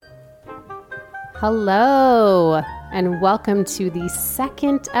Hello, and welcome to the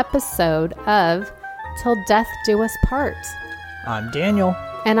second episode of Till Death Do Us Part. I'm Daniel.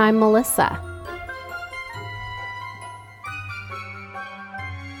 And I'm Melissa.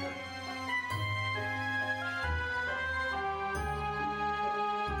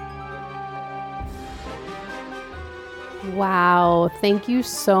 Wow, thank you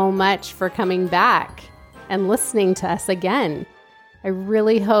so much for coming back and listening to us again. I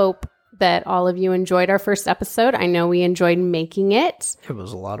really hope that all of you enjoyed our first episode. I know we enjoyed making it. It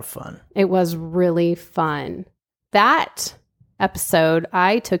was a lot of fun. It was really fun. That episode,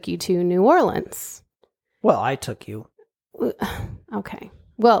 I took you to New Orleans. Well, I took you. Okay.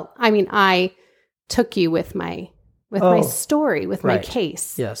 Well, I mean, I took you with my story, with my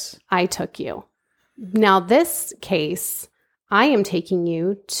case. Yes. I took you. Now, this case, I am taking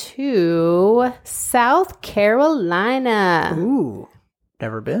you to South Carolina. Ooh,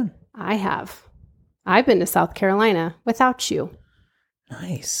 never been. I have. I've been to South Carolina without you.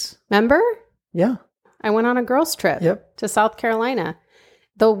 Nice. Remember? Yeah. I went on a girls' trip to South Carolina.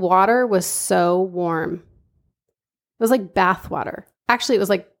 The water was so warm. It was like bath water. Actually, it was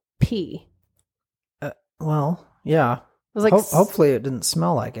like pee. Well, yeah. It was like hopefully it didn't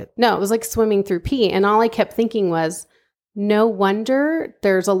smell like it. No, it was like swimming through pee. And all I kept thinking was, no wonder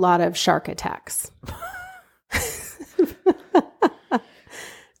there's a lot of shark attacks.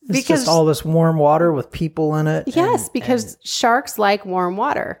 It's just all this warm water with people in it. Yes, because sharks like warm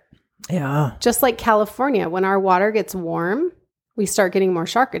water. Yeah. Just like California, when our water gets warm, we start getting more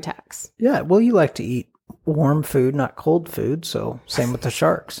shark attacks. Yeah, well, you like to eat warm food, not cold food, so same with the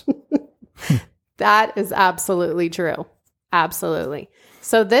sharks. That is absolutely true. Absolutely.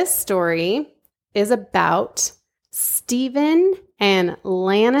 So this story is about Stephen and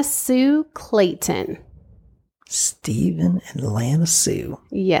Lana Sue Clayton. Stephen and Lana Sue.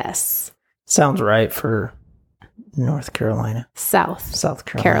 Yes. Sounds right for North Carolina. South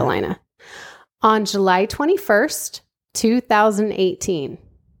Carolina. On July 21st, 2018.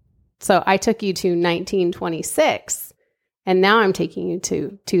 So I took you to 1926, and now I'm taking you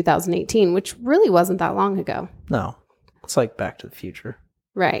to 2018, which really wasn't that long ago. No, it's like Back to the Future.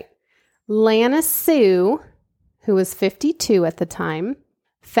 Right. Lana Sue, who was 52 at the time,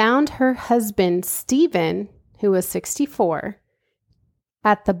 found her husband, Stephen, who was 64,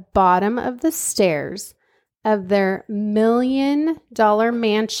 at the bottom of the stairs of their $1 million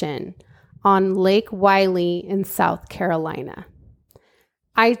mansion on Lake Wylie in South Carolina.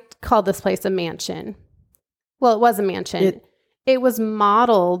 I call this place a mansion. Well, it was a mansion. It was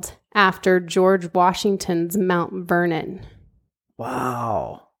modeled after George Washington's Mount Vernon.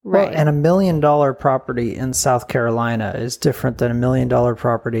 Wow. Right. Well, and $1 million property in South Carolina is different than $1 million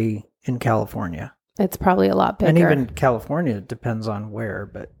property in California. It's probably a lot bigger. And even California depends on where,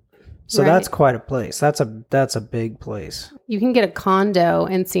 but so Right. That's quite a place. That's a big place. You can get a condo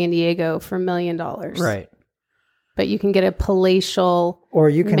in San Diego for $1 million. Right. But you can get a palatial or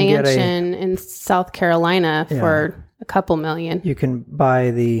you can mansion in South Carolina for a couple million. You can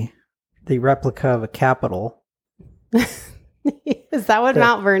buy the replica of a Capitol. Is that what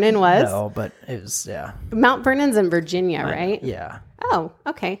Mount Vernon was? No, but it was, yeah. Mount Vernon's in Virginia, right? Yeah. Oh,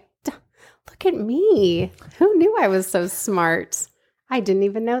 okay. Look at me. Who knew I was so smart? I didn't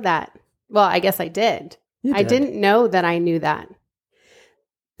even know that. Well, I guess I did. I didn't know that I knew that.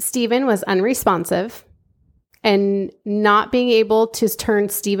 Stephen was unresponsive and not being able to turn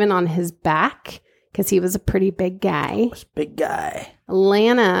Stephen on his back because he was a pretty big guy. He was a big guy.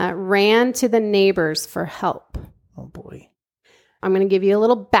 Lana ran to the neighbors for help. Oh, boy. I'm going to give you a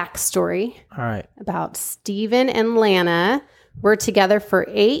little backstory. All right. About Stephen and Lana were together for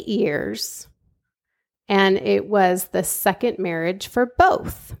 8 years, and it was the second marriage for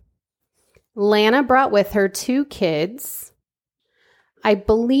both. Lana brought with her 2 kids. I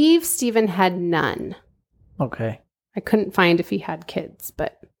believe Stephen had none. Okay. I couldn't find if he had kids,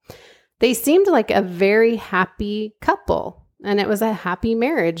 but they seemed like a very happy couple, and it was a happy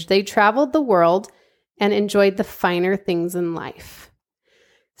marriage. They traveled the world and enjoyed the finer things in life.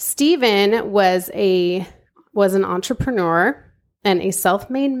 Stephen was an entrepreneur and a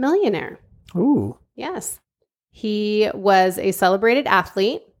self-made millionaire. Ooh. Yes. He was a celebrated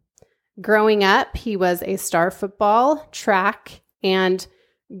athlete. Growing up, he was a star football, track, and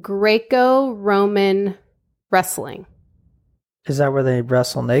Greco-Roman wrestling. Is that where they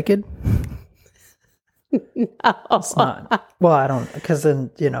wrestle naked? No. It's not. Well, I don't, because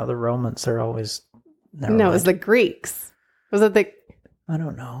then, the Romans are always... No, it was the Greeks. Was it I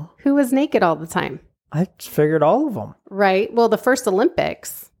don't know. Who was naked all the time? I figured all of them. Right. Well, the first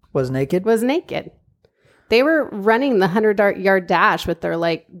Olympics was naked. They were running the 100-yard dash with their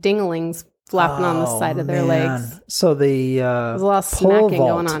dinglings flapping on the side of their legs. So the There's a lot of smacking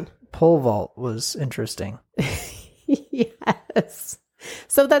going on. Pole vault was interesting. Yes.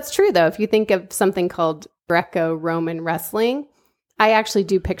 So that's true, though. If you think of something called Greco-Roman wrestling, I actually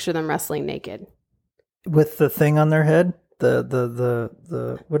do picture them wrestling naked. With the thing on their head?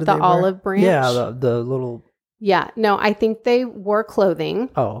 The what did they wear? The olive branch? Yeah, the little... Yeah. No, I think they wore clothing.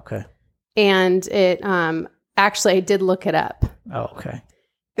 Oh, okay. And it, actually, I did look it up. Oh, okay.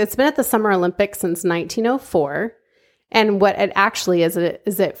 It's been at the Summer Olympics since 1904. And what it actually is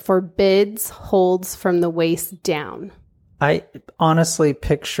it forbids holds from the waist down. I honestly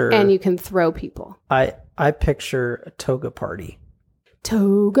picture... And you can throw people. I picture a toga party.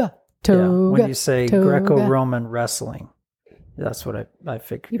 Toga. Yeah, when you say Greco-Roman wrestling, that's what I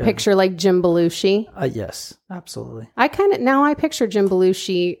figure. You picture like Jim Belushi? Yes, absolutely. I picture Jim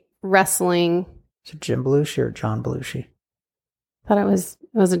Belushi wrestling. Is it Jim Belushi or John Belushi? Thought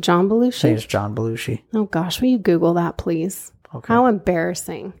was it John Belushi? I think it's John Belushi. Oh gosh, will you Google that, please? Okay. How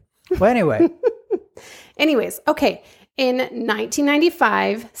embarrassing. Well, anyway. Anyways, okay. In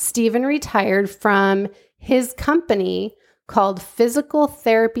 1995, Stephen retired from his company called Physical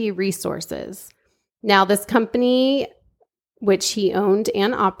Therapy Resources. Now, this company, which he owned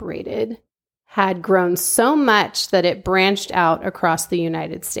and operated, had grown so much that it branched out across the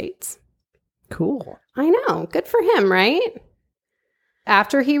United States. Cool. I know. Good for him, right?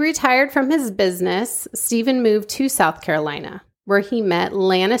 After he retired from his business, Stephen moved to South Carolina, where he met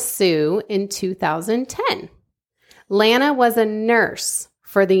Lana Sue in 2010. Lana was a nurse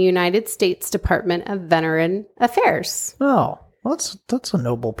for the United States Department of Veteran Affairs. Oh, that's a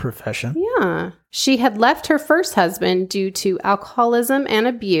noble profession. Yeah. She had left her first husband due to alcoholism and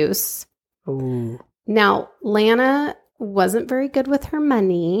abuse. Ooh. Now, Lana wasn't very good with her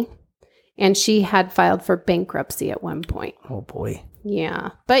money, and she had filed for bankruptcy at one point. Oh, boy.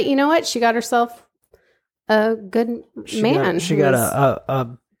 Yeah. But you know what? She got herself a good man. She got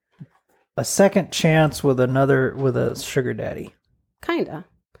a second chance with a sugar daddy. Kinda.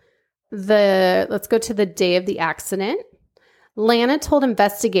 Let's go to the day of the accident. Lana told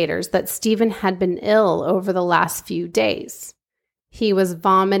investigators that Stephen had been ill over the last few days. He was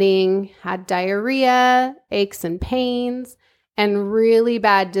vomiting, had diarrhea, aches and pains, and really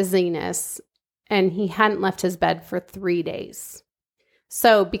bad dizziness, and he hadn't left his bed for 3 days.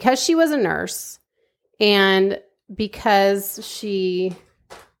 So because she was a nurse, and because it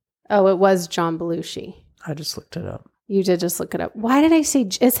was John Belushi. I just looked it up. You did just look it up. Why did I say,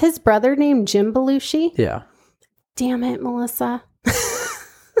 is his brother named Jim Belushi? Yeah. Damn it, Melissa.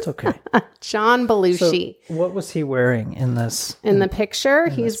 It's okay. John Belushi. So what was he wearing in this? In the picture?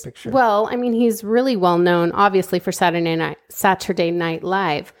 Well, I mean, he's really well known, obviously, for Saturday Night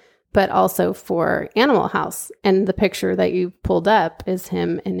Live, but also for Animal House. And the picture that you pulled up is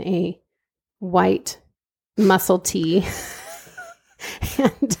him in a white muscle tee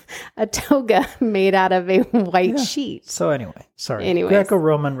and a toga made out of a white sheet. So anyway, sorry. Anyways.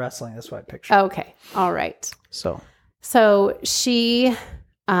 Greco-Roman wrestling, that's what I pictured. Okay. All right. So she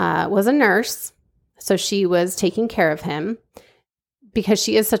was a nurse. So she was taking care of him. Because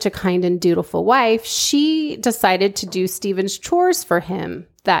she is such a kind and dutiful wife, she decided to do Stephen's chores for him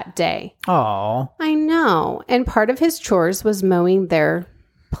that day. Oh. I know. And part of his chores was mowing their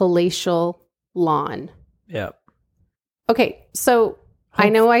palatial lawn. Yep. Okay, so I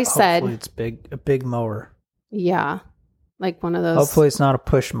know I said... Hopefully it's a big mower. Yeah, like one of those... Hopefully it's not a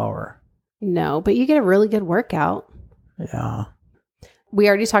push mower. No, but you get a really good workout. Yeah. We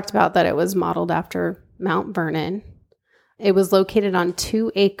already talked about that it was modeled after Mount Vernon. It was located on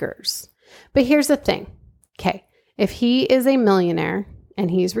 2 acres. But here's the thing. Okay, if he is a millionaire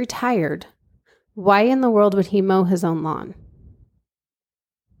and he's retired, why in the world would he mow his own lawn?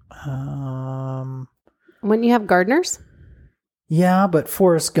 Wouldn't you have gardeners? Yeah, but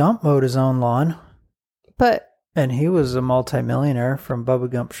Forrest Gump mowed his own lawn. And he was a multimillionaire from Bubba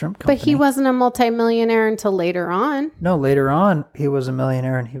Gump Shrimp Company. But he wasn't a multimillionaire until later on. No, later on, he was a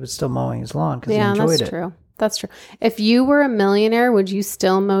millionaire and he was still mowing his lawn because he enjoyed it. Yeah, that's true. That's true. If you were a millionaire, would you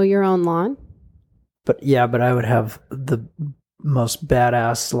still mow your own lawn? But I would have the most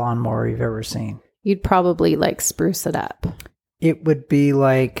badass lawnmower you've ever seen. You'd probably like spruce it up. It would be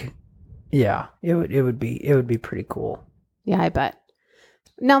like, yeah, it would be pretty cool. Yeah, I bet.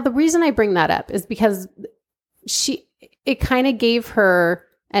 Now, the reason I bring that up is because it kind of gave her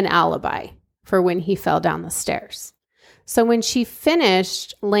an alibi for when he fell down the stairs. So when she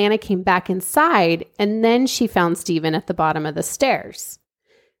finished, Lana came back inside and then she found Stephen at the bottom of the stairs.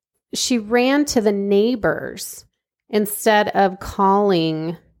 She ran to the neighbors instead of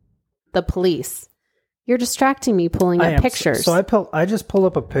calling the police. You're distracting me pulling up pictures. So I just pulled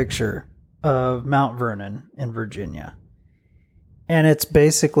up a picture of Mount Vernon in Virginia. And it's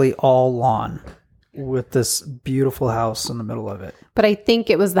basically all lawn with this beautiful house in the middle of it. But I think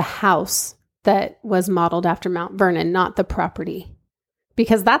it was the house that was modeled after Mount Vernon, not the property.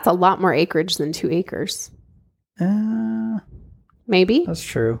 Because that's a lot more acreage than 2 acres. Maybe? That's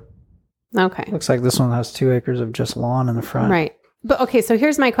true. Okay. Looks like this one has 2 acres of just lawn in the front. Right. But okay, so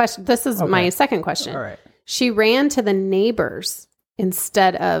here's my question. This is my second question. All right. She ran to the neighbors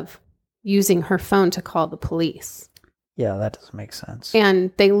instead of using her phone to call the police. Yeah, that doesn't make sense.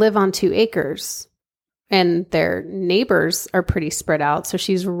 And they live on 2 acres. And their neighbors are pretty spread out. So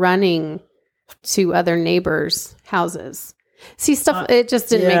she's running to other neighbors' houses. See, it just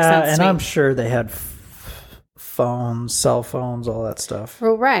didn't make sense and to me. I'm sure they had phones, cell phones, all that stuff.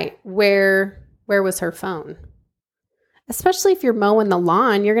 Well, right. Where was her phone? Especially if you're mowing the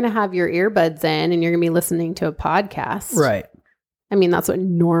lawn, you're going to have your earbuds in and you're going to be listening to a podcast. Right. I mean, that's what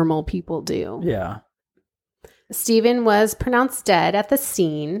normal people do. Yeah. Stephen was pronounced dead at the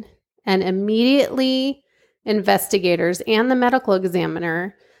scene, and immediately investigators and the medical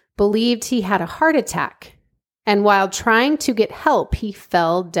examiner believed he had a heart attack. And while trying to get help, he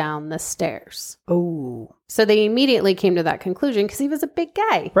fell down the stairs. Oh. So they immediately came to that conclusion because he was a big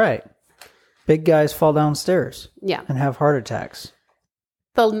guy. Right. Big guys fall downstairs. Yeah. And have heart attacks.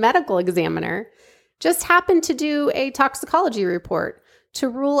 The medical examiner just happened to do a toxicology report to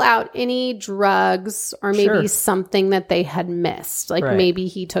rule out any drugs or maybe something that they had missed. Like maybe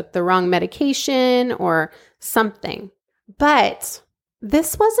he took the wrong medication or something. But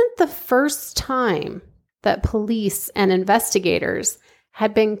this wasn't the first time that police and investigators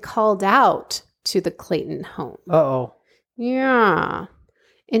had been called out to the Clayton home. Uh-oh. Yeah.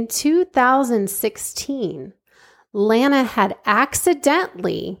 In 2016, Lana had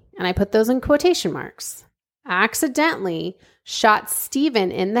accidentally, and I put those in quotation marks, accidentally shot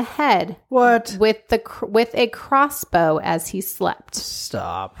Stephen in the head. What? With a crossbow as he slept.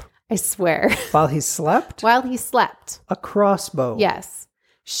 Stop. I swear. While he slept? While he slept. A crossbow. Yes.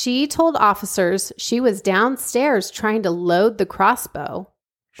 She told officers she was downstairs trying to load the crossbow.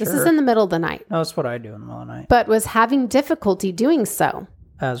 This is in the middle of the night. No, that's what I do in the middle of the night. But was having difficulty doing so.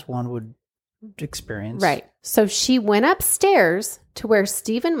 As one would experience. Right. So she went upstairs to where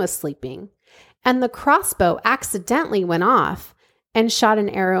Stephen was sleeping, and the crossbow accidentally went off and shot an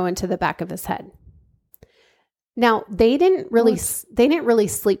arrow into the back of his head. Now, they didn't really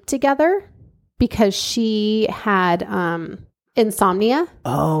sleep together because she had insomnia.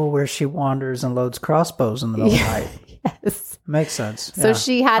 Oh, where she wanders and loads crossbows in the middle of the night. Yes. Makes sense. So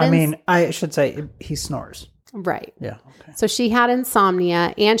she had... I should say he snores. Right. Yeah. Okay. So she had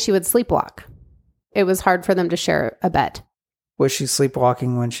insomnia and she would sleepwalk. It was hard for them to share a bed. Was she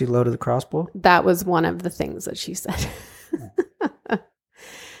sleepwalking when she loaded the crossbow? That was one of the things that she said.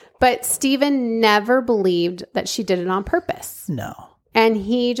 But Stephen never believed that she did it on purpose. No. And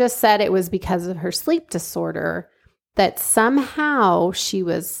he just said it was because of her sleep disorder that somehow she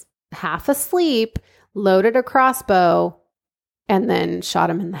was half asleep, loaded a crossbow, and then shot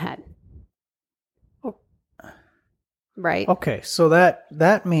him in the head. Right. Okay, so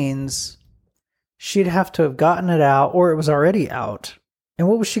that means she'd have to have gotten it out, or it was already out. And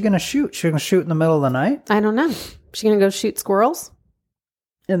what was she going to shoot? She was going to shoot in the middle of the night? I don't know. She going to go shoot squirrels?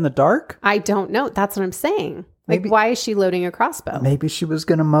 In the dark? I don't know. That's what I'm saying. Like, why is she loading a crossbow? Maybe she was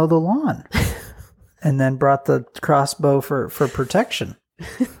going to mow the lawn and then brought the crossbow for protection.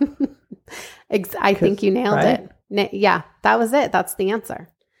 I think you nailed it. Yeah, that was it. That's the answer.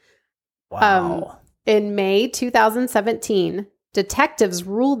 Wow. In May 2017, detectives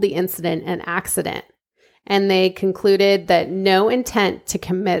ruled the incident an accident, and they concluded that no intent to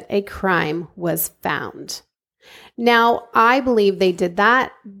commit a crime was found. Now, I believe they did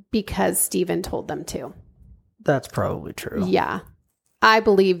that because Stephen told them to. That's probably true. Yeah. I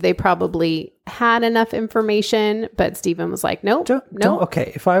believe they probably had enough information, but Stephen was like, nope, nope.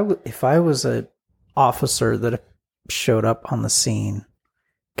 Okay, if I was an officer that showed up on the scene,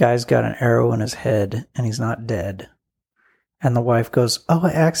 guy's got an arrow in his head and he's not dead, and the wife goes, oh, I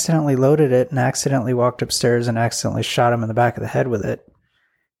accidentally loaded it and accidentally walked upstairs and accidentally shot him in the back of the head with it,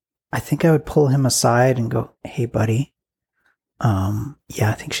 I think I would pull him aside and go, hey, buddy, yeah,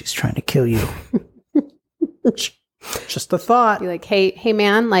 I think she's trying to kill you. Just a thought. Be like, hey,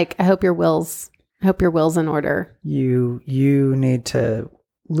 man, like, I hope your will's in order. You need to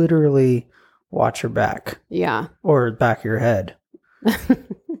literally watch your back. Yeah. Or back of your head.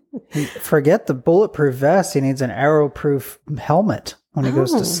 Forget the bulletproof vest. He needs an arrow-proof helmet when he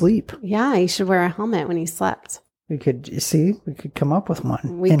goes to sleep. Yeah, he should wear a helmet when he slept. We could come up with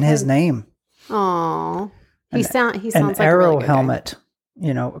one in his name. Oh, he sounds an like arrow a really good helmet. guy.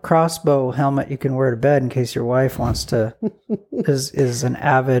 a crossbow helmet you can wear to bed in case your wife wants to, is an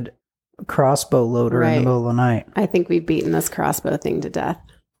avid crossbow loader in the middle of the night. I think we've beaten this crossbow thing to death.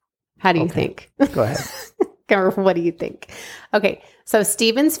 How do you think? Go ahead. Or what do you think? Okay, so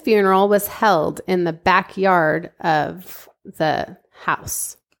Stephen's funeral was held in the backyard of the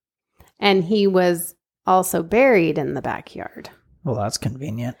house. And he was also buried in the backyard. Well, that's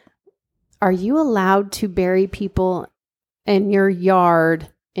convenient. Are you allowed to bury people in your yard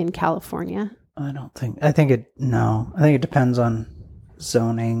in California? I think it depends on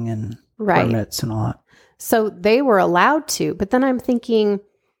zoning and permits and all that. So they were allowed to, but then I'm thinking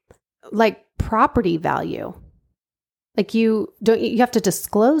like property value. Like you have to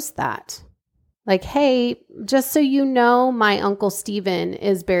disclose that. Like, hey, just so you know, my Uncle Stephen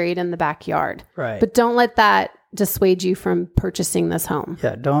is buried in the backyard. Right. But don't let that dissuade you from purchasing this home.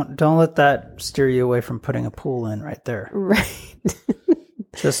 Yeah, don't let that steer you away from putting a pool in right there. Right.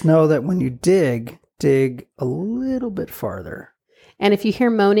 Just know that when you dig a little bit farther. And if you hear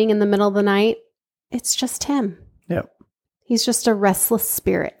moaning in the middle of the night, it's just him. Yep. He's just a restless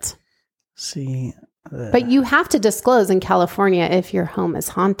spirit. See. But you have to disclose in California if your home is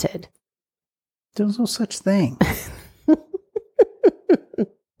haunted. There's no such thing.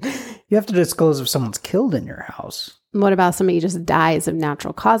 You have to disclose if someone's killed in your house. What about somebody who just dies of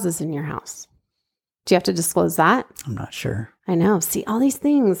natural causes in your house? Do you have to disclose that? I'm not sure. I know. See, all these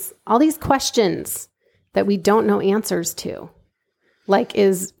things, all these questions that we don't know answers to. Like,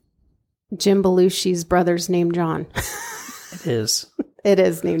 is Jim Belushi's brother's name John? It is. It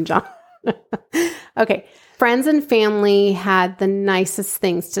is named John. Okay. Friends and family had the nicest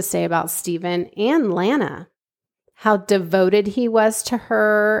things to say about Stephen and Lana. How devoted he was to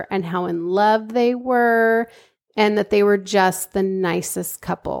her and how in love they were, and that they were just the nicest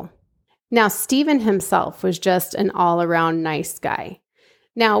couple. Now, Stephen himself was just an all-around nice guy.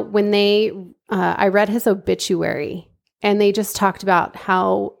 Now, when I read his obituary, and they just talked about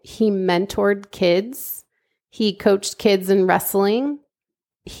how he mentored kids. He coached kids in wrestling.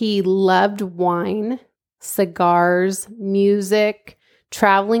 He loved wine, cigars, music,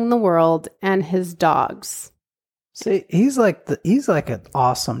 traveling the world, and his dogs. See, he's like an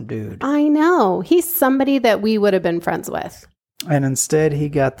awesome dude. I know. He's somebody that we would have been friends with. And instead, he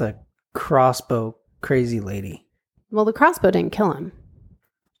got the crossbow crazy lady. Well, the crossbow didn't kill him.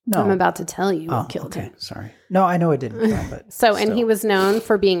 No. I'm about to tell you what killed him. Sorry. No, I know it didn't kill him, but so, and he was known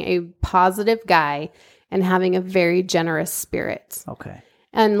for being a positive guy and having a very generous spirit. Okay.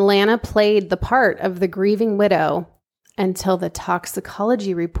 And Lana played the part of the grieving widow until the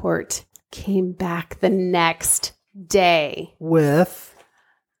toxicology report came back the next day. With?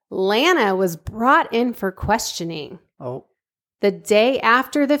 Lana was brought in for questioning. Oh. The day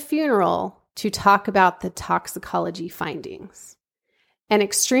after the funeral to talk about the toxicology findings. An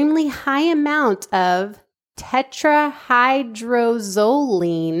extremely high amount of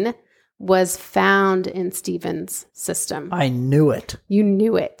tetrahydrozoline was found in Stephen's system. I knew it. You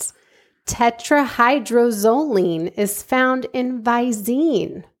knew it. Tetrahydrozoline is found in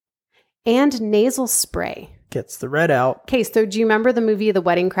Visine and nasal spray. Gets the red out. Okay, so do you remember the movie The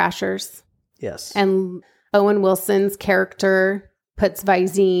Wedding Crashers? Yes. And Owen Wilson's character puts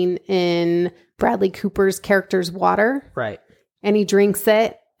Visine in Bradley Cooper's character's water. Right. And he drinks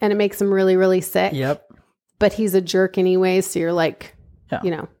it, and it makes him really, really sick. Yep. But he's a jerk anyway, so you're like,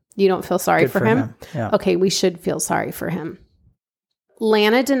 you don't feel sorry for him. Yeah. Okay, we should feel sorry for him.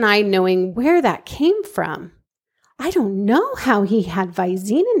 Lana denied knowing where that came from. I don't know how he had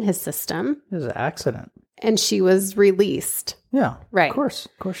Visine in his system. It was an accident. And she was released. Yeah. Right. Of course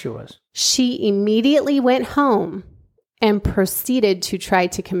she was. She immediately went home and proceeded to try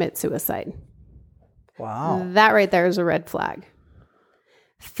to commit suicide. Wow. That right there is a red flag.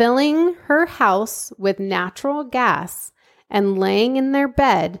 Filling her house with natural gas and laying in their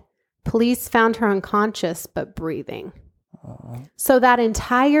bed, police found her unconscious but breathing. So that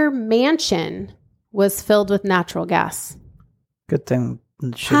entire mansion was filled with natural gas. Good thing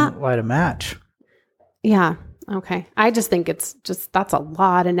she didn't light a match. Yeah. Okay. I just think that's a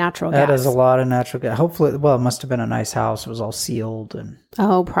lot of natural gas. That is a lot of natural gas. Hopefully, it must have been a nice house. It was all sealed and.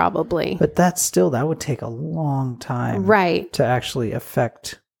 Oh, probably. But that would take a long time. Right. To actually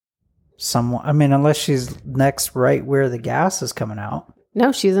affect someone. I mean, unless she's next right where the gas is coming out.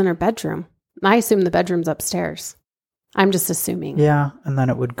 No, she's in her bedroom. I assume the bedroom's upstairs. I'm just assuming. Yeah. And then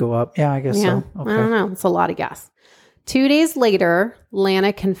it would go up. Yeah, I guess so. Okay. I don't know. It's a lot of gas. 2 days later,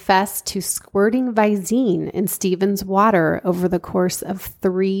 Lana confessed to squirting Visine in Stephen's water over the course of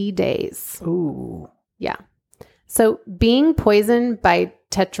 3 days. Ooh. Yeah. So being poisoned by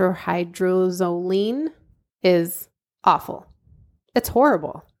tetrahydrozoline is awful. It's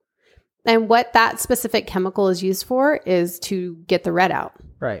horrible. And what that specific chemical is used for is to get the red out.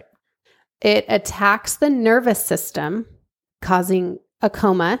 Right. It attacks the nervous system, causing a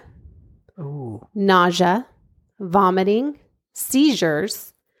coma, Ooh. nausea, vomiting,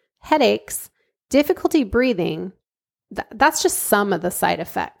 seizures, headaches, difficulty breathing. That's just some of the side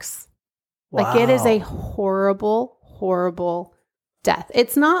effects. Wow. Like, it is a horrible, horrible death.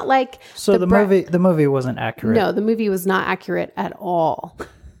 It's not like so the movie wasn't accurate. No, the movie was not accurate at all.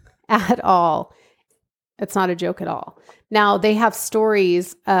 At all. It's not a joke at all. Now, they have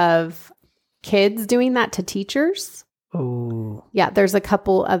stories of kids doing that to teachers. Oh. Yeah, there's a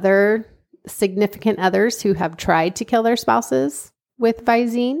couple other significant others who have tried to kill their spouses with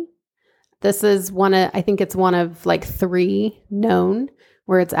Visine. This is I think it's one of like 3 known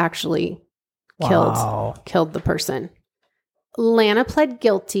where it's actually killed the person. Lana pled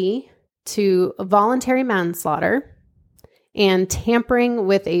guilty to voluntary manslaughter and tampering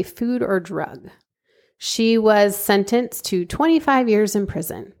with a food or drug. She was sentenced to 25 years in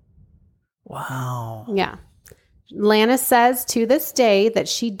prison. Wow. Yeah. Lana says to this day that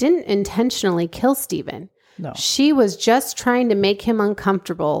she didn't intentionally kill Stephen. No. She was just trying to make him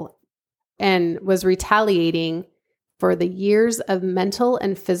uncomfortable and was retaliating for the years of mental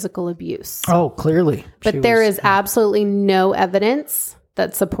and physical abuse. Oh, clearly. But there is absolutely no evidence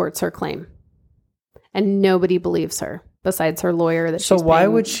that supports her claim. And nobody believes her besides her lawyer that she's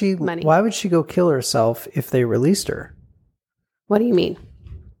paying money. Why would she go kill herself if they released her? What do you mean?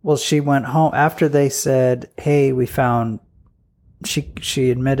 Well, she went home after they said, "Hey, we found."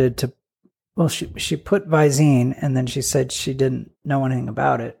 She admitted to. Well, she put Visine, and then she said she didn't know anything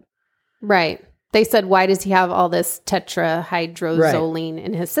about it. Right. They said, "Why does he have all this tetrahydrozoline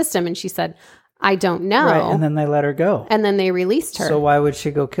in his system?" And she said, "I don't know." Right. And then they let her go. And then they released her. So why would she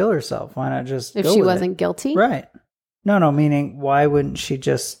go kill herself? Why not just if go she with wasn't it? guilty? Right. No. Meaning, why wouldn't she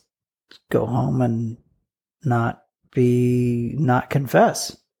just go home and not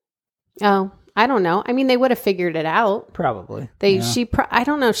confess? Oh, I don't know. I mean, they would have figured it out. Probably. I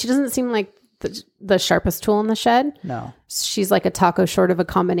don't know. She doesn't seem like the sharpest tool in the shed. No. She's like a taco short of a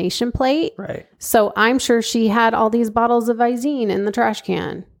combination plate. Right. So I'm sure she had all these bottles of Visine in the trash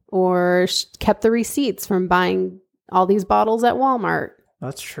can, or kept the receipts from buying all these bottles at Walmart.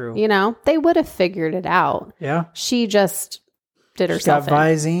 That's true. You know, they would have figured it out. Yeah. She just did herself in. Got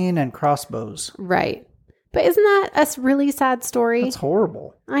Visine and crossbows. Right. But isn't that a really sad story? That's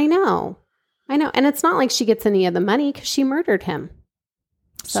horrible. I know. And it's not like she gets any of the money because she murdered him.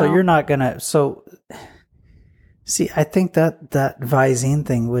 So you're not going to... So, see, I think that Visine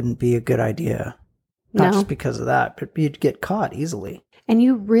thing wouldn't be a good idea. Not just because of that, but you'd get caught easily. And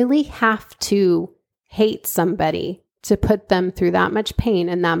you really have to hate somebody to put them through that much pain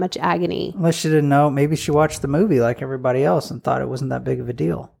and that much agony. Unless she didn't know. Maybe she watched the movie like everybody else and thought it wasn't that big of a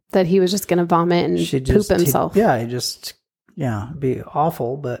deal. That he was just going to vomit and poop himself. It'd be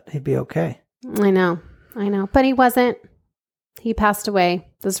awful, but he'd be okay. I know. But he wasn't. He passed away.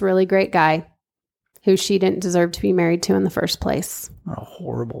 This really great guy who she didn't deserve to be married to in the first place. What a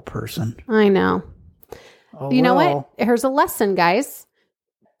horrible person. I know. You know what? Here's a lesson, guys.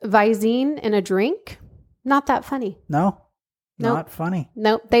 Visine in a drink, not that funny. No, not funny.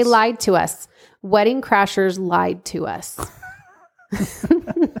 Nope. They lied to us. Wedding crashers lied to us.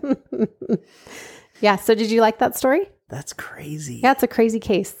 Yeah. So did you like that story? That's crazy. Yeah, it's a crazy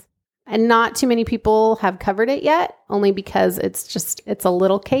case. And not too many people have covered it yet, only because it's a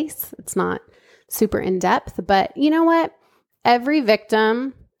little case. It's not super in depth. But you know what? Every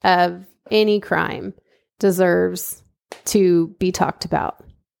victim of any crime deserves to be talked about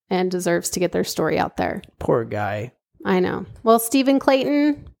and deserves to get their story out there. Poor guy. I know. Well, Stephen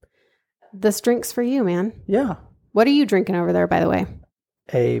Clayton, this drink's for you, man. Yeah. What are you drinking over there, by the way?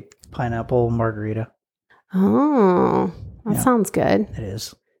 A pineapple margarita. Oh, that sounds good. It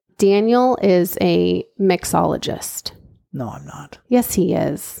is. Daniel is a mixologist. No, I'm not. Yes, he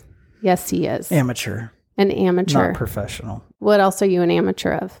is. Amateur. An amateur. Not professional. What else are you an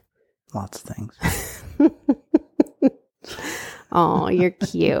amateur of? Lots of things. Oh, you're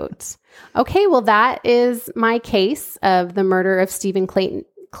cute. Okay, well, that is my case of the murder of Stephen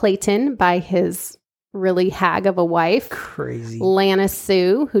Clayton by his really hag of a wife. Crazy. Lana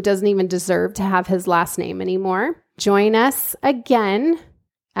Sue, who doesn't even deserve to have his last name anymore. Join us again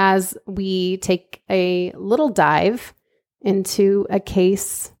as we take a little dive into a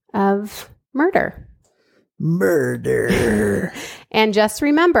case of murder. And just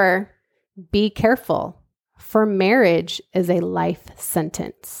remember, be careful, for marriage is a life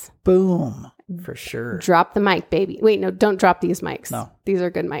sentence. Boom. For sure. Drop the mic, baby. Wait, no, don't drop these mics. No. These are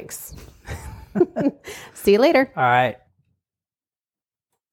good mics. See you later. All right.